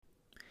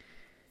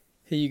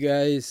Hey you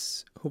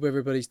guys, hope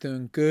everybody's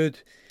doing good.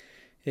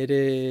 It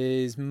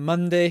is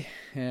Monday,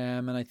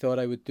 and I thought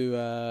I would do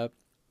a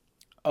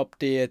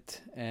update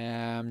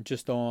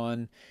just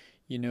on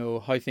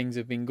how things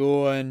have been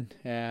going,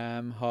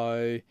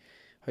 how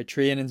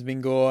training's been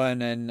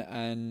going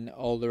and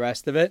all the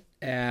rest of it.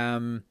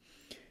 I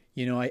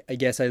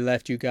guess I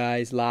left you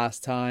guys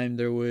last time.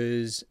 There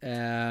was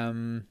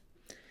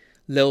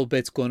little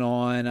bits going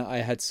on. I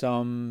had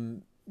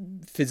some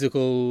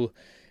physical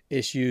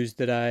issues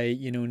that I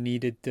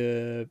needed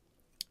to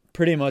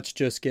pretty much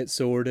just get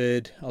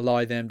sorted,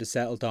 allow them to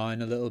settle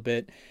down a little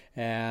bit.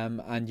 And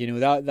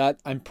that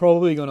I'm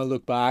probably going to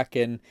look back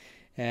and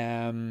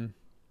um,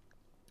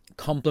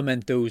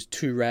 compliment those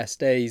two rest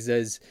days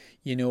as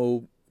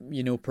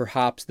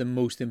perhaps the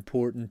most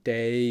important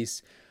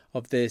days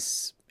of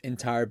this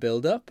entire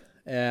build up.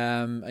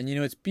 And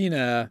it's been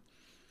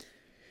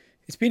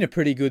a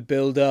pretty good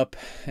build up.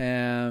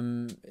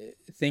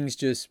 Things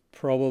just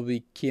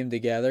probably came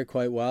together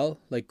quite well.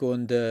 Like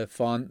going to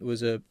Font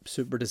was a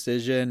super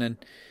decision,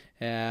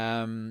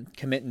 and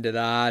committing to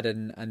that,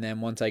 and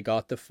then once I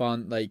got the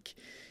Font, like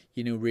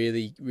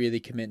really really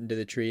committing to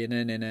the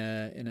training in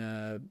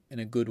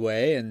a good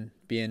way, and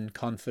being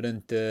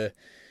confident to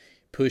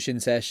push in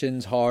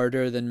sessions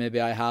harder than maybe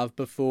I have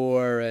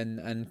before,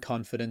 and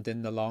confident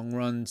in the long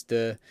runs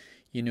to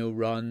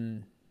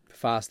run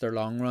faster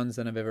long runs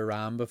than I've ever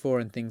ran before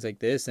and things like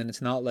this. And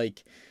it's not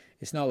like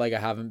I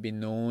haven't been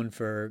known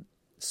for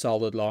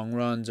solid long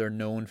runs or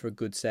known for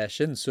good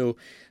sessions. So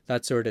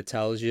that sort of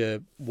tells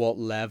you what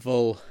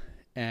level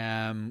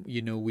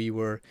we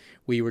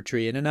were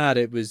training at.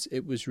 It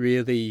was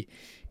really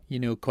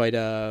quite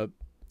a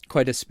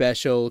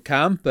special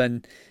camp,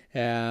 and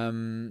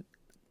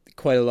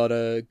quite a lot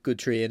of good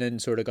training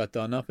sort of got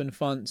done up in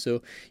Font.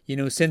 So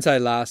since I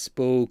last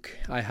spoke,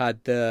 I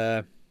had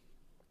the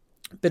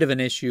bit of an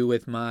issue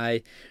with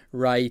my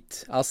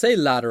right, I'll say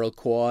lateral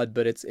quad,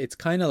 but it's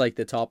kind of like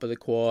the top of the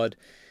quad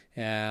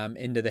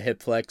into the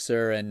hip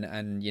flexor, and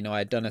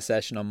I'd done a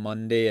session on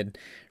Monday and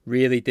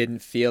really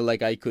didn't feel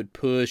like I could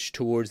push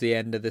towards the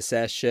end of the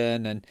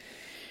session, and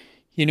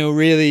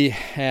really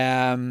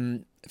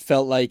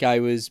felt like I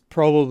was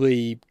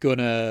probably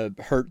gonna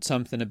hurt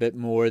something a bit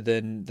more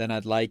than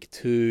I'd like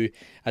to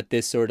at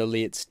this sort of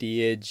late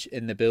stage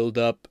in the build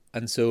up.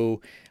 And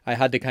so I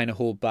had to kind of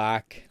hold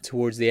back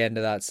towards the end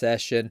of that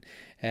session,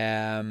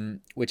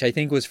 which I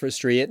think was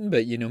frustrating,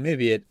 but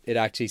maybe it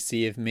actually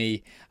saved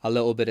me a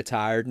little bit of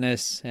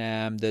tiredness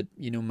that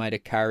might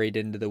have carried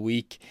into the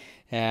week.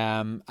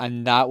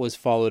 And that was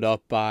followed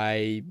up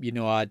by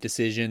a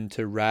decision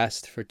to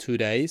rest for 2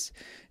 days,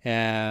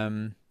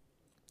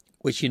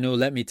 which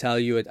let me tell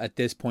you, at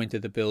this point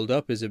of the build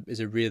up is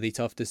a really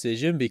tough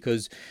decision,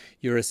 because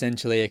you're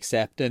essentially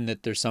accepting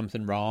that there's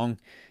something wrong,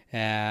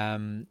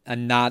 and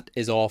that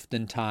is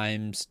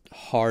oftentimes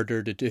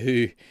harder to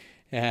do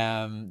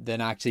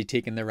than actually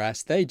taking the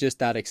rest day. Just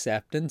that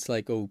acceptance,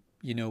 like, oh,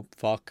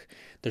 fuck,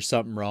 there's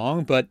something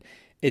wrong. But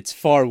it's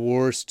far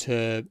worse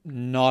to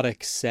not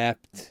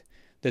accept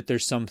that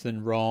there's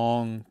something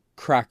wrong,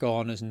 crack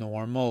on as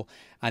normal,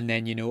 and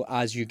then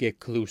as you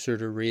get closer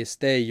to race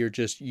day, you're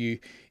just you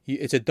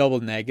it's a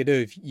double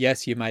negative.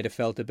 Yes, you might have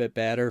felt a bit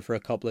better for a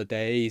couple of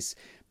days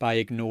by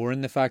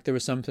ignoring the fact there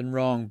was something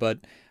wrong, but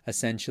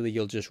essentially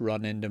you'll just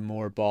run into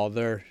more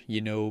bother,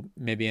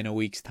 maybe in a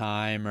week's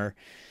time, or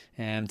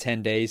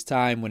 10 days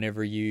time,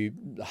 whenever you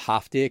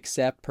have to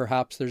accept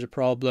perhaps there's a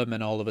problem,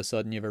 and all of a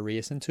sudden you have a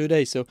race in 2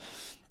 days. So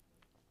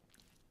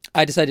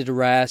I decided to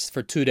rest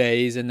for 2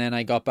 days, and then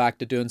I got back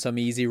to doing some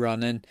easy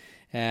running.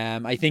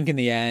 I think in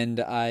the end,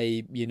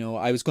 I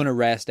was going to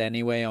rest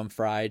anyway on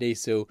Friday,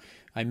 so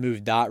I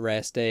moved that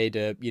rest day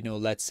to,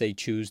 let's say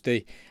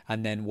Tuesday,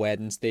 and then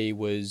Wednesday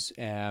was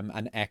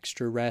an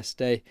extra rest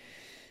day.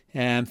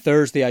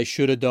 Thursday I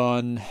should have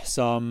done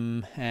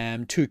some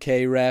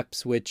 2K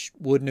reps, which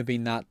wouldn't have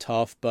been that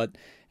tough, but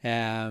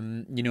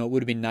it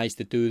would have been nice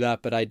to do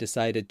that, but I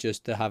decided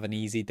just to have an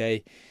easy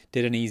day,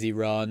 did an easy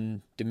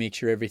run to make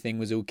sure everything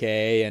was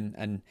okay,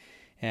 and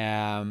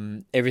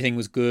everything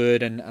was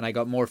good, and I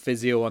got more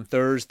physio on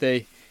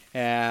Thursday.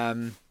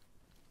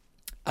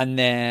 And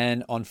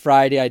then on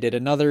Friday I did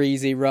another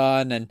easy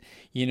run, and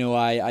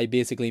I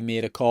basically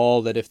made a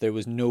call that if there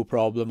was no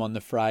problem on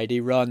the Friday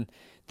run,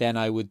 then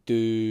I would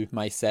do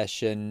my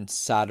session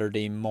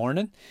Saturday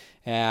morning.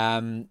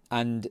 And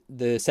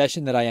the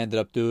session that I ended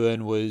up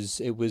doing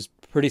was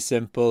pretty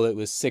simple. It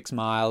was 6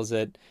 miles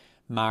at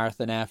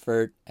marathon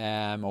effort,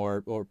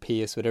 or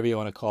pace, whatever you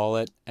want to call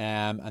it,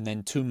 and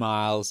then 2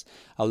 miles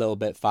a little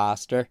bit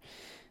faster.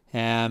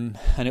 And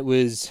it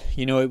was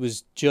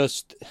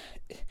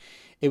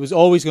it was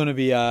always going to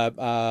be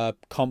a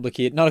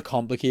complicated, not a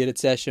complicated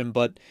session,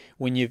 but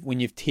when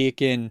you've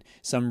taken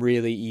some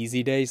really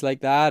easy days like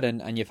that,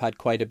 and you've had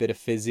quite a bit of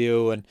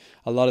physio, and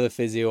a lot of the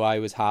physio I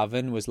was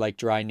having was like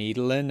dry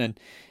needling, and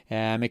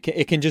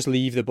it can just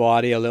leave the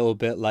body a little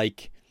bit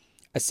like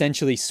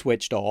essentially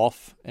switched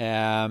off,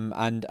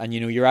 and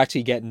you're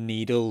actually getting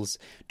needles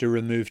to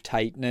remove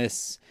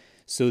tightness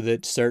so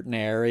that certain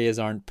areas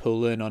aren't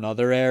pulling on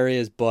other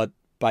areas, but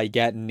by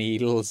getting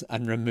needles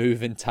and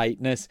removing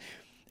tightness,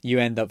 you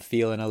end up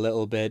feeling a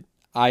little bit,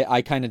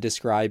 I kind of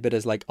describe it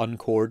as like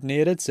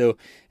uncoordinated. So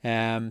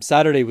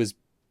Saturday was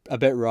a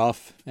bit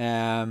rough.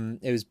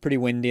 It was pretty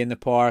windy in the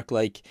park,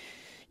 like,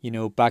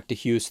 back to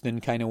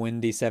Houston kind of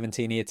windy,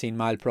 17, 18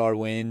 mile per hour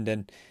wind,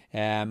 and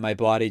my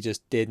body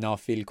just did not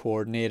feel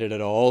coordinated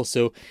at all.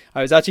 So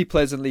I was actually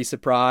pleasantly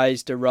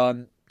surprised to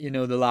run,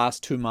 the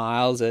last 2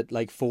 miles at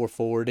like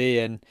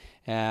 4:40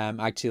 and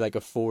actually like a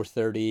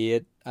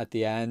 4:38 at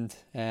the end.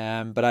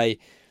 But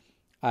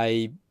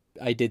I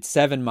did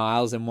 7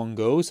 miles in one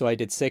go, so I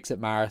did 6 at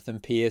marathon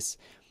pace,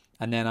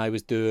 and then I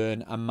was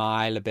doing a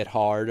mile a bit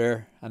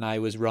harder, and I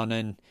was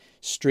running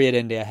straight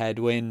into a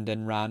headwind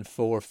and ran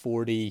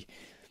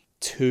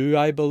 4:42,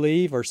 I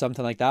believe, or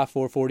something like that,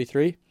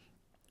 4:43.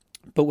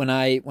 But when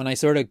I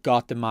sort of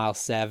got to mile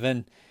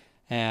 7,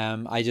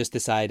 I just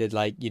decided,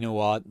 like, you know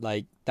what,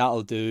 like,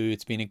 that'll do.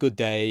 It's been a good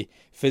day.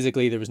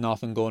 Physically, there was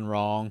nothing going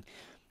wrong.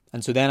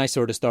 And so then I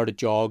sort of started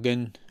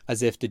jogging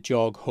as if to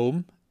jog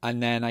home.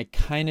 And then I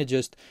kind of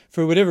just,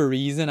 for whatever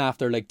reason,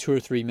 after like 2 or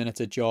 3 minutes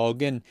of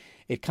jogging,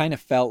 it kind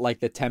of felt like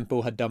the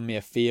tempo had done me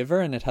a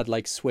favor, and it had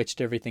like switched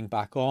everything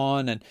back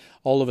on. And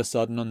all of a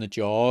sudden on the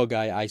jog,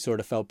 I sort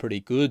of felt pretty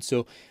good.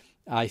 So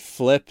I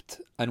flipped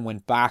and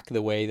went back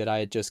the way that I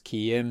had just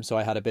came. So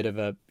I had a bit of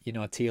a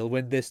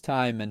tailwind this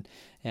time, and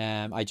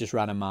I just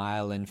ran a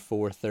mile in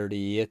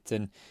 4:38,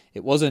 and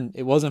it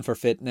wasn't for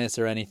fitness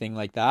or anything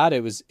like that.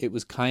 It was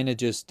kind of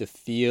just to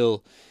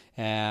feel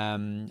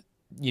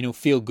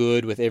feel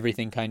good with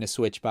everything kind of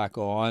switched back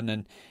on.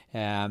 And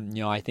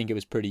I think it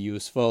was pretty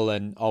useful.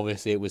 And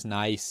obviously it was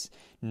nice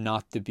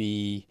not to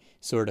be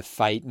sort of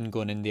fighting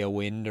going into a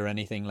wind or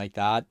anything like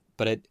that.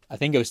 But I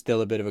think it was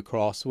still a bit of a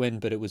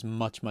crosswind, but it was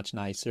much, much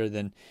nicer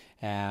than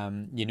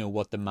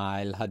what the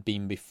mile had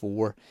been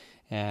before.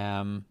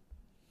 So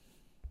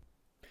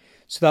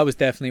that was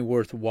definitely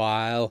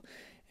worthwhile.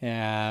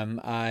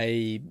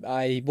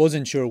 I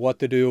wasn't sure what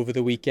to do over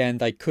the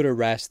weekend. I could have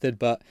rested,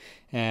 but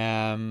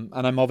and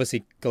I'm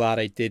obviously glad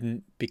I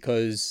didn't,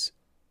 because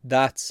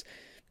that's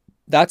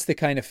the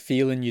kind of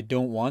feeling you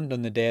don't want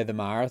on the day of the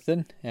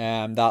marathon.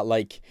 That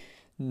like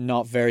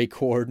not very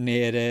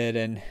coordinated,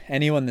 and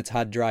anyone that's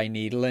had dry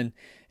needling,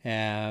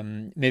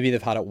 maybe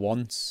they've had it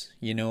once.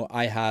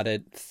 I had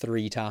it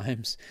 3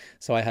 times.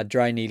 So I had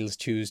dry needles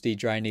Tuesday,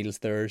 dry needles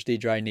Thursday,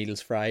 dry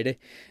needles Friday,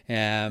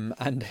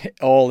 and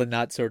all in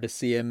that sort of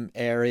same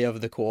area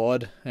of the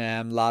quad,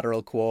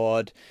 lateral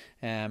quad,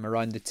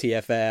 around the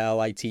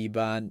TFL, IT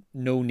band.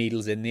 No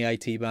needles in the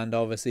IT band,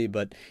 obviously,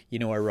 but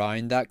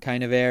around that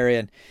kind of area.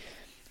 And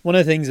one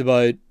of the things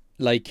about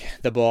like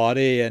the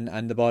body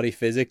and the body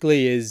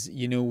physically is,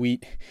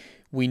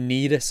 we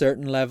need a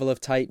certain level of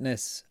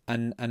tightness,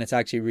 and it's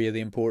actually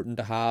really important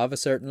to have a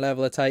certain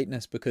level of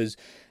tightness, because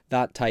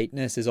that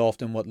tightness is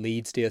often what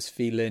leads to us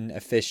feeling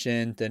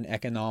efficient and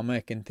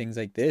economic and things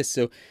like this.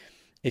 So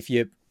if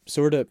you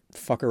sort of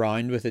fuck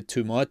around with it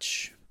too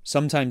much,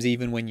 sometimes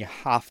even when you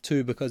have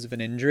to because of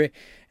an injury,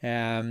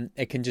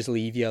 it can just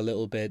leave you a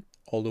little bit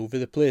all over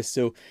the place.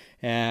 So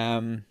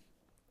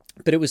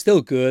but it was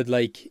still good.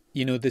 Like,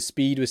 the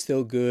speed was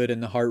still good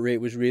and the heart rate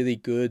was really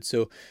good.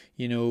 So,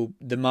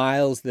 the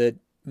miles that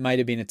might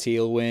have been a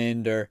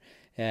tailwind, or,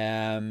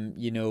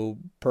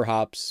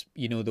 perhaps,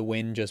 the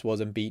wind just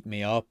wasn't beating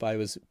me up. I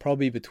was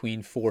probably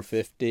between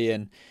 450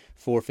 and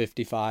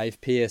 455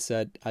 pace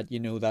at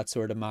that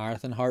sort of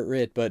marathon heart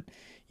rate. But,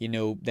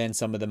 then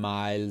some of the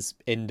miles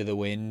into the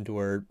wind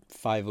were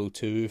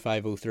 502,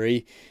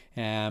 503.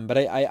 But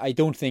I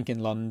don't think in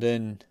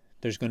London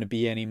there's going to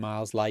be any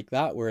miles like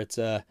that where it's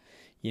a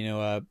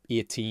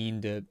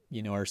 18 to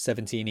or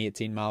 17,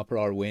 18 mile per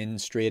hour wind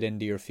straight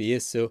into your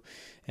face. So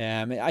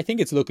I think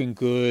it's looking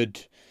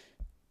good.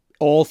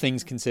 All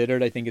things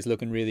considered, I think it's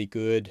looking really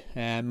good.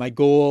 My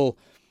goal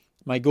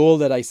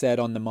that I set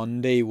on the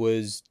Monday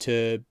was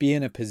to be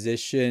in a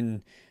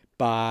position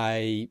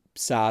by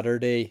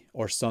Saturday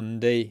or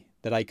Sunday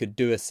that I could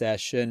do a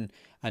session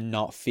and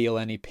not feel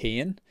any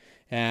pain.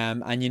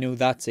 And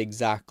that's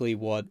exactly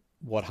what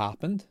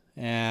happened.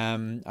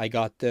 I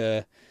got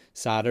the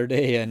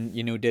Saturday and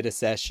did a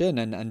session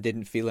and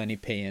didn't feel any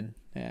pain.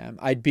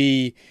 I'd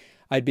be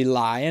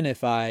lying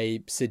if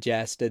I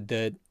suggested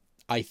that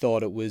I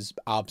thought it was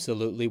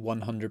absolutely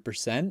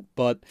 100%,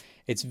 but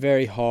it's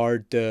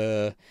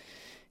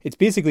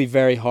basically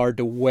very hard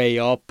to weigh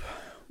up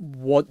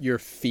what you're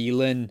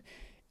feeling.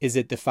 Is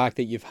it the fact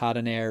that you've had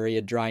an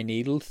area dry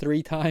needle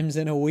 3 times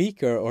in a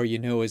week, or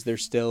is there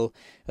still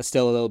a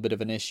little bit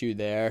of an issue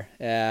there?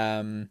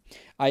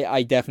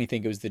 I definitely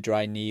think it was the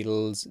dry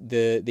needles.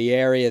 The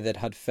area that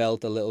had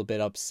felt a little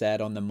bit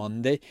upset on the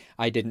Monday,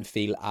 I didn't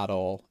feel at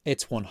all.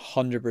 It's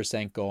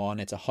 100% gone.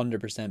 It's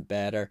 100%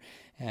 better.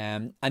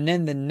 And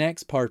then the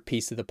next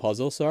piece of the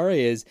puzzle,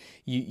 is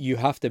you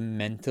have to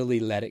mentally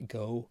let it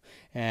go.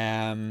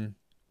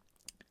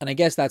 And I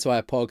guess that's why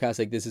a podcast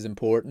like this is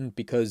important,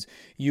 because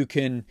you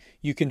can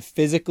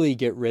physically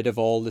get rid of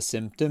all the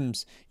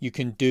symptoms. You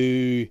can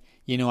do,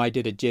 I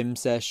did a gym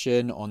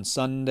session on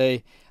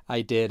Sunday,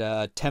 I did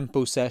a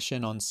tempo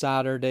session on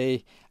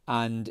Saturday.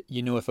 And,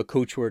 if a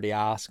coach were to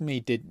ask me,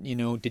 did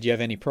you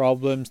have any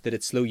problems? Did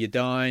it slow you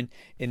down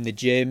in the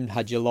gym?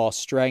 Had you lost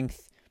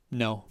strength?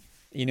 No.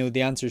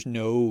 The answer is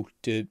no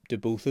to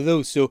both of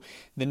those. So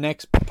the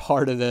next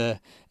part of the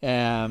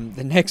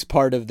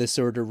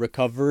sort of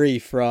recovery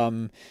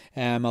from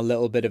a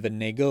little bit of a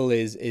niggle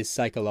is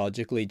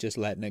psychologically just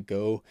letting it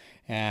go.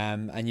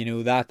 And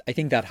that I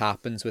think that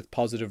happens with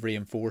positive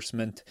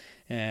reinforcement.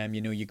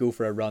 You go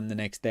for a run the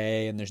next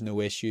day and there's no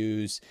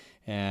issues.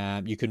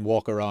 You can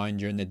walk around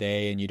during the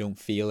day and you don't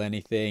feel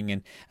anything,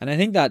 and I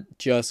think that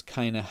just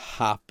kind of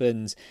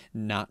happens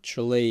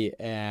naturally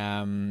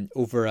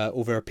over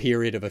a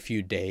period of a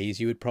few days,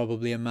 you would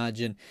probably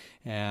imagine.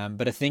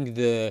 But I think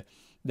the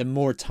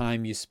more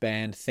time you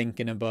spend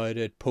thinking about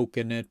it,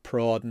 poking it,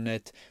 prodding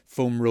it,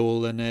 foam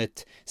rolling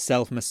it,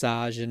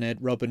 self-massaging it,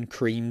 rubbing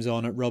creams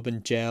on it,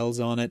 rubbing gels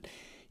on it,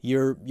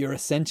 you're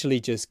essentially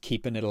just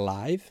keeping it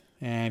alive.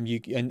 And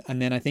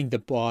then I think the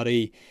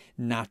body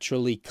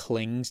naturally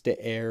clings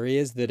to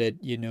areas that it,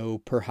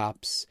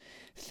 perhaps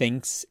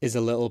thinks is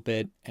a little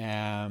bit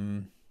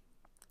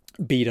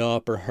beat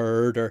up or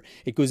hurt, or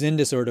it goes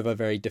into sort of a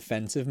very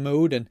defensive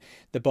mode, and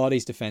the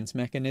body's defense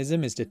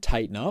mechanism is to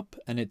tighten up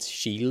and it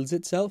shields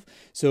itself.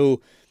 So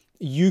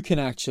you can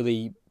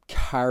actually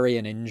carry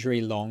an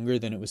injury longer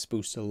than it was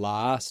supposed to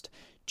last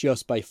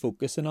just by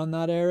focusing on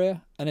that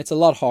area. And it's a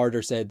lot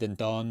harder said than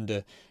done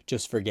to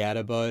just forget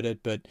about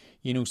it. But,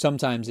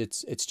 sometimes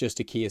it's just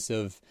a case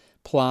of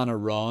plan a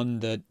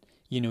run that,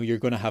 you're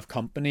going to have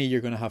company,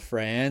 you're going to have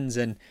friends,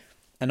 and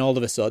all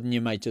of a sudden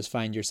you might just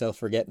find yourself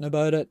forgetting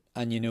about it.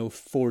 And,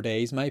 4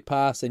 days might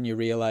pass and you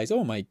realize,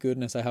 oh my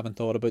goodness, I haven't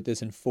thought about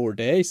this in 4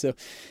 days. So,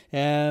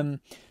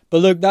 but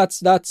look, that's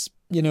that.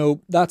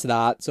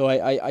 So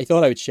I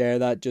thought I would share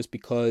that just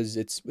because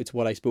it's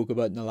what I spoke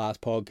about in the last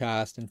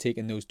podcast, and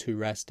taking those 2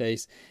 rest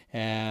days.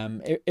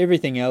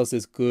 Everything else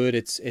is good.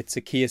 It's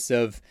a case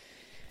of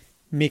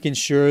making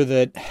sure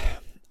that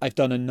I've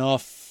done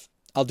enough.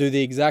 I'll do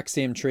the exact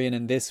same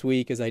training this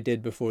week as I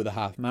did before the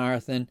half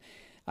marathon.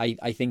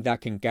 I think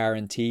that can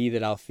guarantee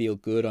that I'll feel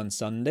good on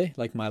Sunday.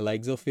 Like, my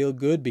legs will feel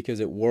good because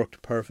it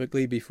worked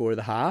perfectly before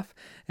the half.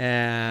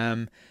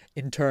 In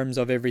terms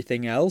of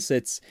everything else,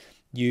 it's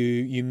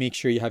you make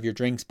sure you have your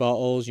drinks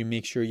bottles, you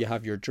make sure you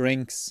have your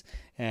drinks,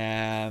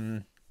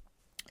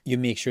 you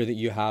make sure that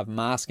you have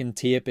masking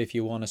tape if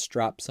you want to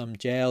strap some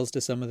gels to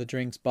some of the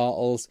drinks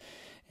bottles.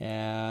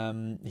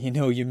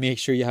 You make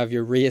sure you have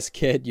your race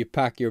kit, you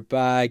pack your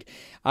bag.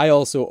 I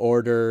also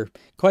order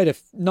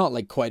not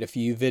quite a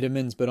few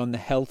vitamins, but on the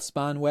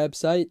HealthSpan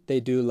website, they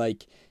do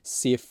like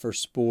Safe for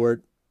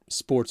Sport,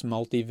 sports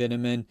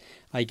multivitamin.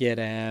 I get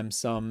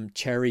some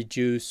cherry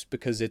juice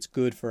because it's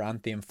good for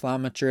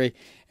anti-inflammatory.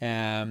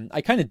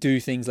 I kind of do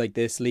things like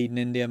this leading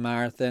into a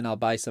marathon. I'll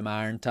buy some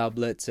iron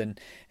tablets, and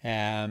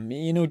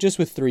just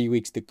with 3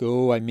 weeks to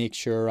go, I make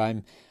sure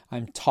I'm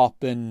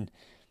topping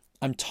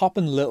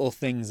little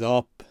things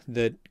up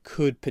that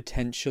could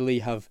potentially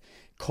have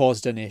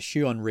caused an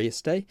issue on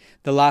race day.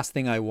 The last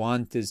thing I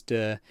want is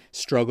to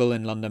struggle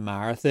in London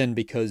Marathon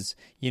because,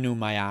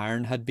 my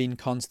iron had been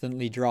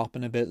constantly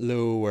dropping a bit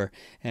low, or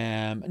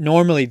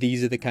normally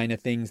these are the kind of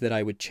things that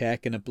I would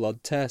check in a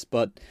blood test,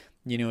 but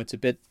it's a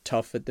bit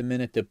tough at the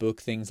minute to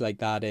book things like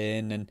that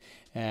in,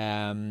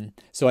 and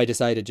so I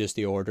decided just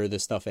to order the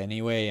stuff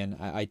anyway.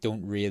 And I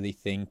don't really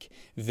think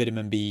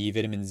vitamin B,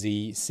 vitamin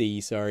C,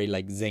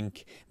 like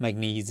zinc,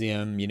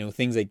 magnesium,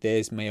 things like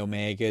this, my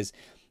omegas,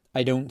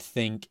 I don't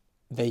think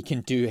they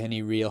can do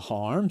any real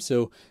harm.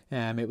 So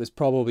it was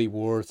probably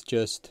worth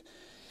just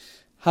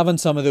having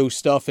some of those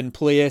stuff in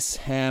place.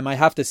 I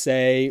have to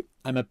say,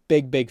 I'm a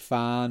big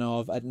fan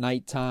of, at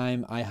night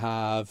time, I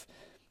have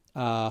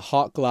a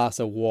hot glass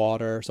of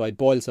water. So I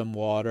boil some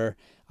water.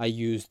 I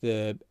use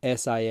the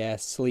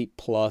SIS Sleep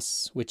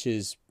Plus, which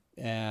is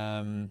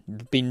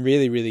been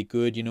really, really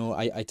good.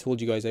 I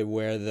told you guys I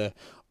wear the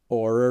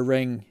Oura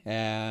Ring.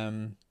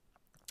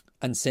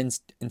 And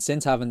since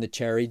having the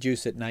cherry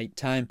juice at night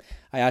time,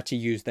 I actually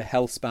use the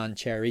HealthSpan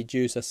cherry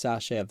juice, a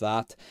sachet of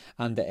that,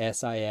 and the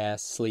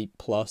SIS Sleep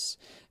Plus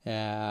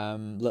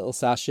little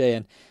sachet.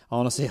 And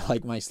honestly,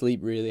 my sleep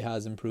really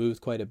has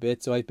improved quite a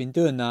bit. So I've been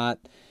doing that,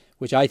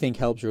 which I think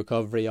helps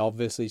recovery.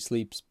 Obviously,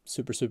 sleep's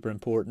super, super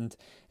important.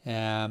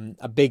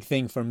 A big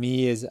thing for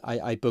me is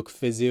I book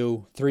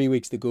physio 3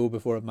 weeks to go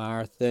before a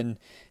marathon.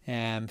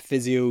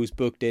 Physio's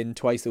booked in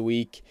twice a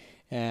week.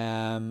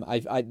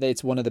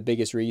 It's one of the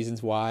biggest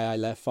reasons why I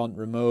left Font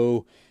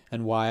Romeu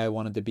and why I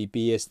wanted to be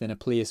based in a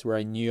place where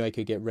I knew I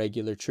could get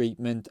regular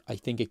treatment. I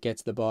think it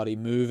gets the body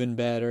moving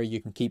better.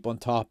 You can keep on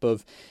top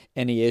of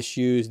any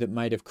issues that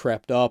might have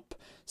crept up.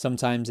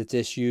 Sometimes it's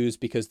issues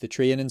because the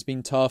training's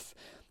been tough.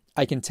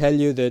 I can tell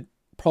you that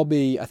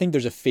I think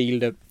there's a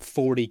field of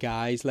 40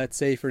 guys, let's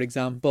say, for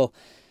example.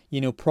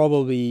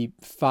 Probably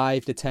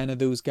 5 to 10 of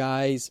those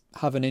guys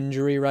have an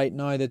injury right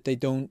now that they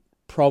don't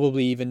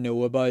probably even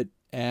know about.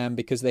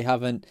 because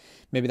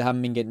maybe they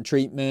haven't been getting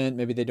treatment,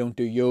 maybe they don't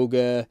do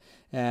yoga,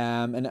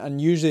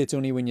 and usually it's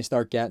only when you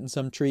start getting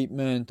some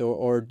treatment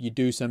or you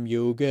do some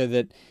yoga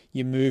that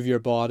you move your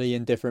body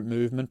in different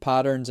movement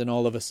patterns, and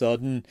all of a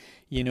sudden,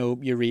 you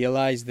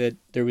realize that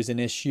there was an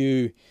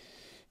issue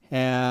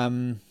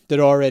that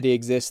already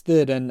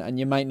existed, and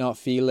you might not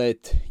feel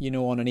it,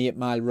 on an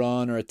 8-mile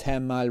run or a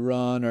 10-mile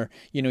run, or,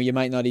 you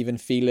might not even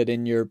feel it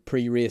in your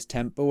pre-race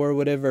tempo or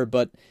whatever,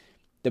 but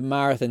the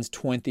marathon's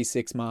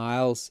 26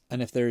 miles,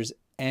 and if there's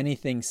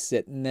anything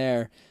sitting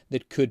there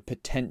that could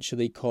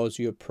potentially cause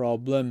you a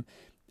problem,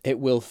 it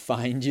will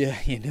find you,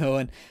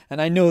 and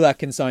I know that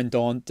can sound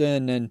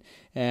daunting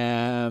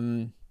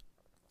and,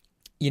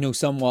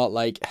 somewhat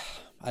like,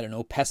 I don't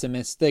know,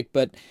 pessimistic,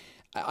 but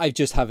I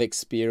just have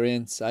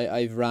experience.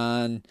 I've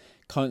ran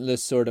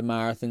countless sort of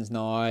marathons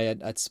now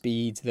at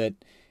speeds that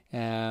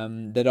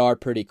are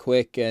pretty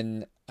quick,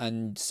 and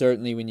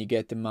certainly when you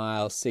get to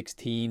mile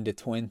 16 to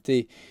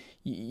 20,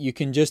 you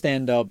can just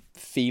end up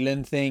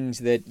feeling things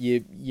that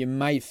you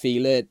might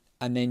feel it,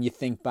 and then you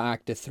think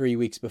back to 3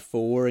 weeks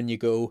before and you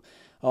go,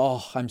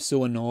 oh, I'm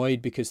so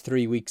annoyed because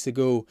 3 weeks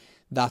ago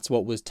that's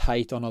what was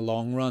tight on a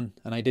long run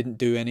and I didn't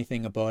do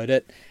anything about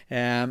it.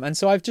 And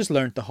so I've just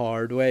learned the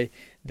hard way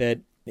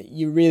that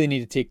you really need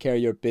to take care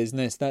of your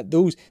business, that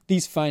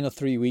these final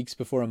 3 weeks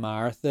before a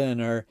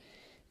marathon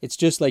it's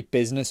just like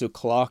business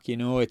o'clock,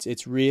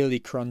 it's really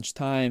crunch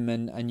time,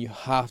 and you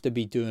have to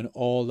be doing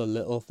all the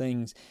little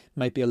things.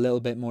 Might be a little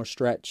bit more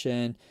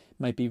stretching,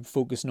 might be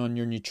focusing on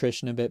your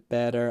nutrition a bit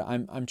better.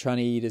 I'm trying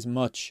to eat as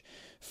much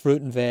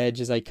fruit and veg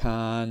as I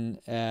can,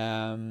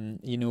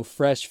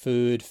 fresh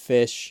food,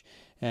 fish,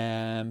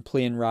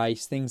 plain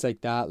rice, things like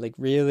that. Like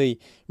really,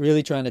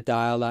 really trying to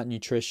dial that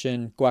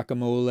nutrition,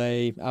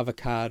 guacamole,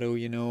 avocado,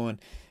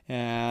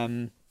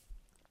 and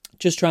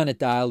just trying to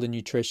dial the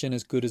nutrition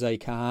as good as I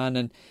can.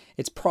 And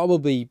it's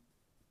probably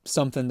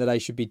something that I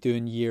should be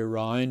doing year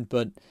round,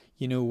 but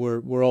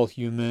we're all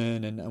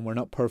human and we're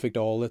not perfect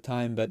all the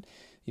time. But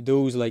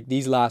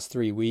these last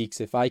 3 weeks,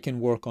 if I can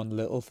work on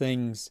little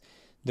things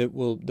that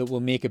will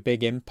make a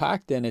big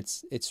impact, then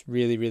it's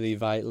really, really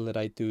vital that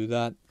I do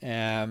that.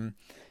 And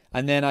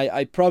then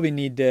I probably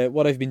need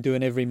what I've been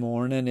doing every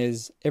morning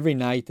is every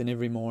night and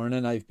every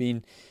morning I've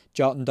been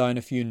jotting down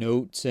a few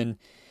notes, and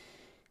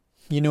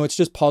it's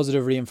just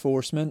positive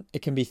reinforcement.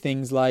 It can be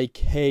things like,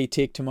 hey,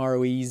 take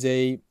tomorrow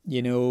easy,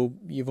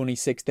 you've only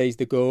 6 days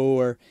to go.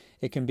 Or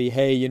it can be,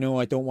 hey,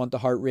 I don't want the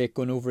heart rate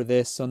going over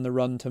this on the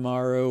run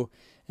tomorrow.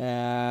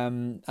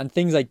 And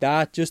things like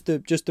that, just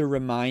to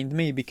remind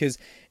me, because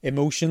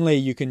emotionally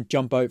you can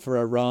jump out for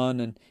a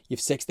run and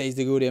you've 6 days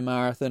to go to a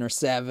marathon or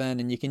 7,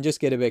 and you can just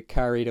get a bit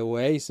carried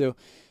away. So,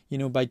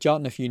 by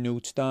jotting a few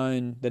notes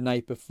down the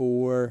night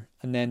before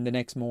and then the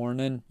next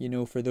morning,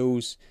 for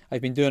those,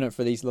 I've been doing it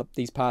for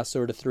these past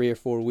sort of 3 or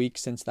 4 weeks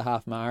since the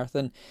half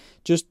marathon,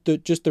 just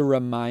to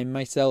remind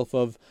myself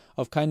of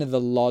kind of the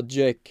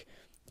logic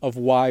of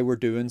why we're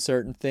doing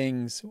certain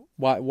things,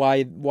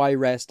 why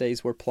rest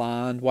days were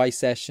planned, why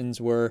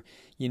sessions were,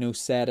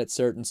 set at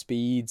certain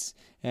speeds,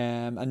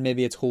 and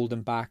maybe it's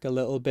holding back a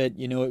little bit.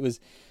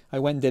 I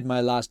went and did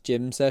my last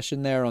gym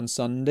session there on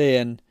Sunday,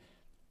 and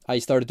I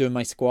started doing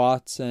my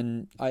squats,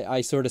 and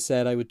I sort of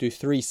said I would do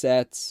 3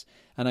 sets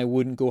and I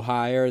wouldn't go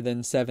higher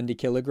than 70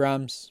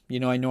 kilograms.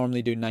 I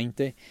normally do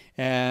 90.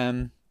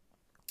 And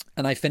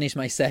I finished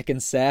my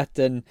second set,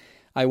 and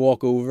I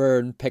walk over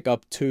and pick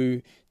up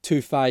two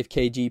 5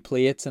 kg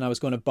plates, and I was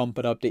going to bump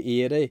it up to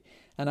 80.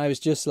 And I was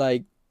just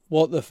like,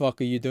 what the fuck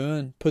are you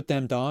doing? Put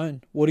them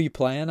down. What are you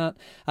playing at?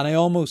 And I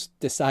almost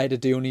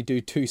decided to only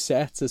do 2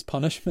 sets as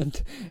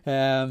punishment.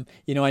 I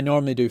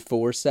normally do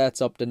 4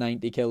 sets up to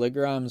 90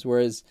 kilograms,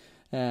 whereas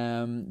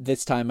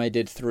this time I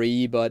did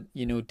 3, but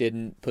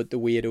didn't put the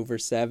weight over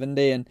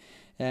 70.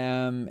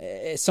 And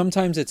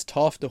sometimes it's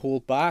tough to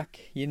hold back.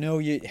 We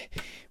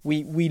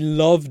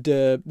love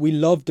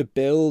to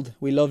build,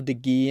 we love to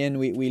gain,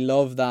 we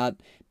love that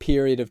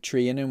period of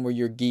training where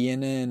you're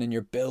gaining and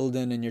you're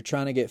building and you're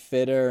trying to get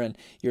fitter, and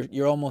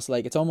you're almost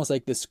like, it's almost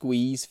like the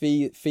squeeze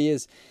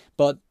phase.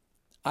 But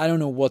I don't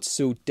know what's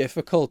so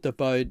difficult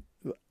about,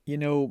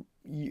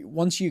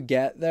 once you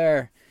get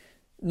there,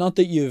 not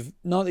that you've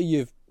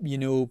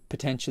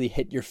potentially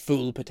hit your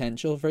full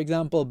potential, for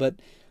example, but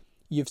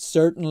you've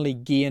certainly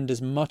gained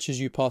as much as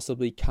you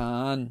possibly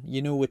can.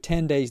 With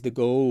 10 days to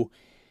go,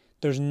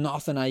 there's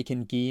nothing I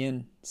can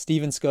gain.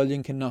 Stephen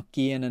Scullion cannot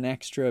gain an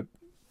extra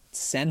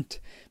cent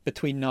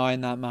between now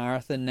and that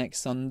marathon next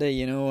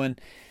Sunday,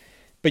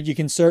 but you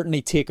can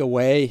certainly take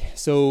away.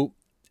 So,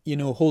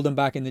 holding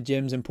back in the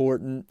gym's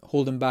important.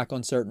 Holding back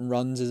on certain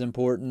runs is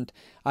important.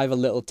 I have a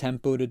little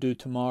tempo to do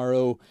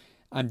tomorrow.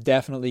 I'm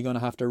definitely going to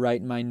have to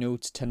write my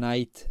notes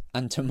tonight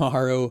and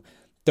tomorrow.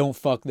 Don't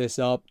fuck this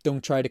up.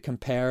 Don't try to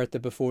compare it to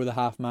before the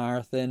half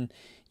marathon.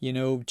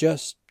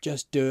 Just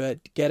do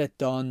it. Get it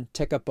done.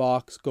 Tick a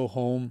box. Go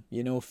home.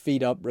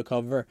 Feed up.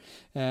 Recover.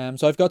 So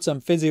I've got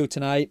some physio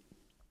tonight.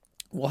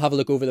 We'll have a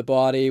look over the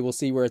body. We'll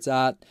see where it's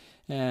at.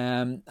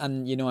 And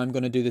I'm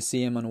going to do the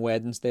same on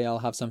Wednesday. I'll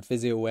have some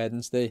physio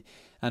Wednesday,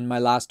 and my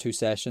last 2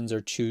 sessions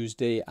are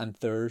Tuesday and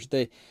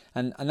Thursday,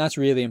 and that's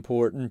really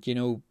important.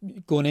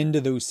 Going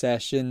into those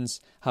sessions,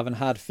 having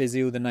had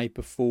physio the night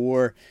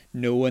before,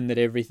 knowing that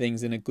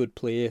everything's in a good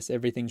place,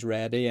 everything's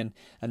ready, and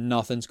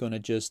nothing's going to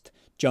just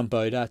jump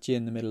out at you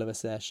in the middle of a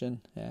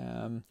session.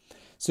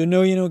 So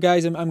no,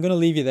 guys, I'm going to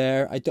leave you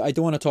there. I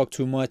don't want to talk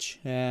too much,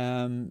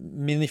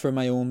 mainly for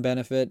my own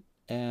benefit.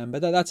 But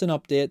that's an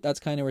update. That's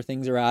kind of where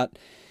things are at.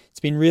 It's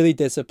been really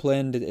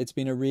disciplined. It's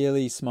been a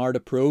really smart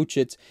approach.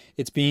 It's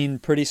been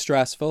pretty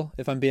stressful,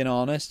 if I'm being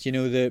honest.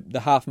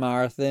 The half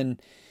marathon,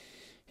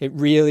 it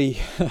really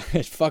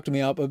it fucked me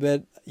up a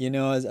bit.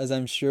 As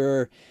I'm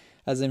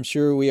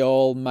sure we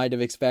all might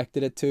have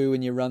expected it to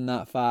when you run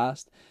that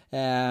fast.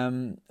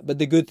 But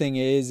the good thing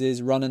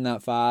is running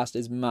that fast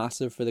is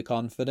massive for the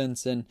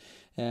confidence, and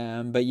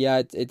but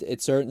yeah,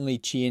 it certainly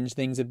changed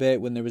things a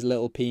bit when there was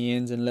little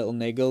pains and little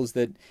niggles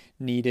that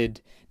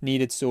needed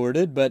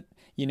sorted. But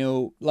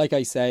like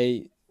I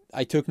say,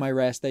 I took my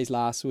rest days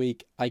last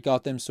week. I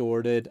got them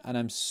sorted, and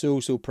I'm so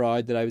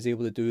proud that I was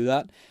able to do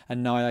that.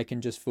 And now I can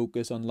just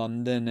focus on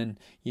London and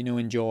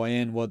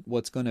enjoying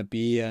what's going to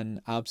be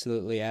an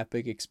absolutely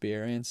epic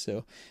experience.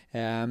 So,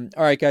 all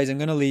right, guys, I'm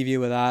going to leave you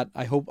with that.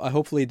 I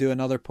hopefully do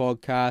another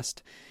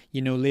podcast,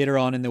 later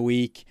on in the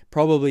week,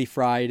 probably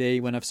Friday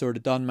when I've sort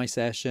of done my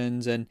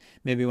sessions, and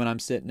maybe when I'm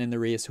sitting in the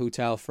race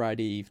hotel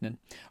Friday evening.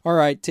 All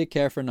right, take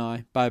care for now.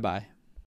 Bye bye.